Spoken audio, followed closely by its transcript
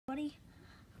Buddy,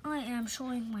 I am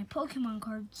showing my Pokemon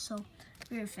cards so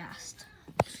very fast.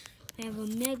 I have a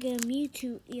Mega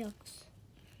Mewtwo EX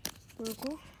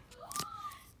Oracle.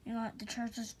 I got the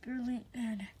Charizard Spirit Link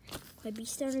and my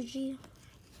Beast Energy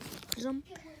Prism.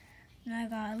 And I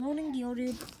got Alolan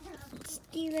Geodude,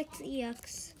 Steelix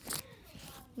EX.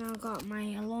 Now I got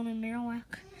my Alolan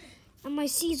Marowak and my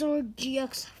Caesar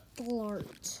GX Full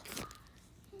Art.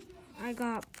 I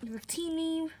got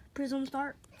Victini Prism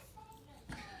Start.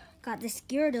 Got this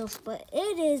Gyarados, but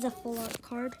it is a full art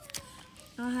card.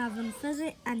 I have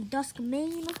Unfezant and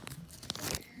Duskmane.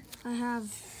 I have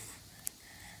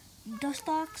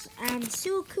Dustox and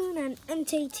Suicune and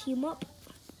Entei team up.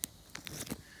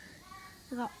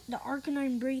 I got the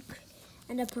Arcanine Break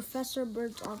and the Professor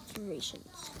Bird's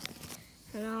Observations.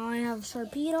 And now I have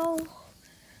Sharpedo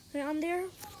right on there.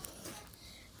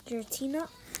 Giratina,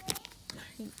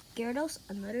 Gyarados,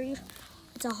 another.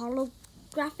 It's a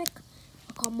holographic.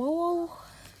 Kamoa,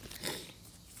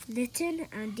 Litten,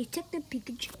 and Detective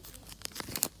Pikachu.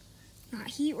 Got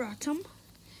Heatrotom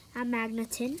and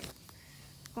Magneton.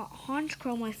 Got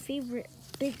Honchkrow, my favorite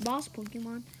big boss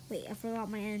Pokemon. Wait, I forgot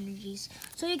my energies.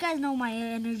 So you guys know my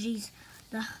energies.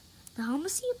 The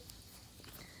Helmsy,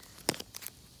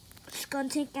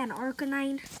 Skuntank, and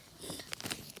Arcanine.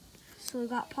 So we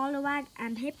got Poliwag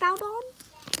and Hippowdon.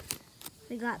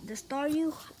 We got the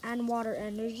Staryu and Water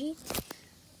Energy.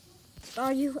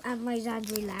 Staryu and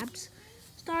Lysandre Labs.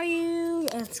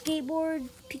 Staryu and Skateboard,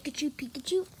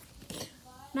 Pikachu,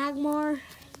 Magmar,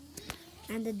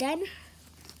 and the Den,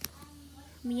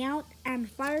 Meowth and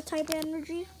Fire type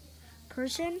Energy,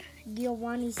 Person,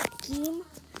 Giovanni's Scheme,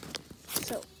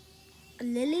 so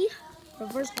Lily,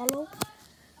 Reverse Hollow,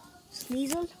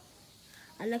 Sneasel,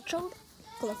 Electrode,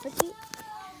 Clefairy,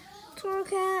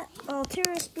 Torracat,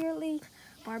 Altera Spirit Link,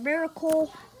 Barbaracle,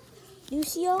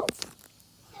 Lucio,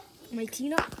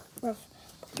 Mightyena,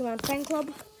 Pokemon Fan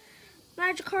Club,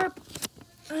 Magikarp,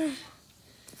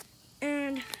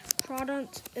 and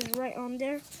Crawdaunt is right on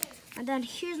there. And then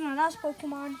here's my last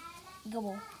Pokemon,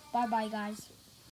 Gobble. Bye bye, guys.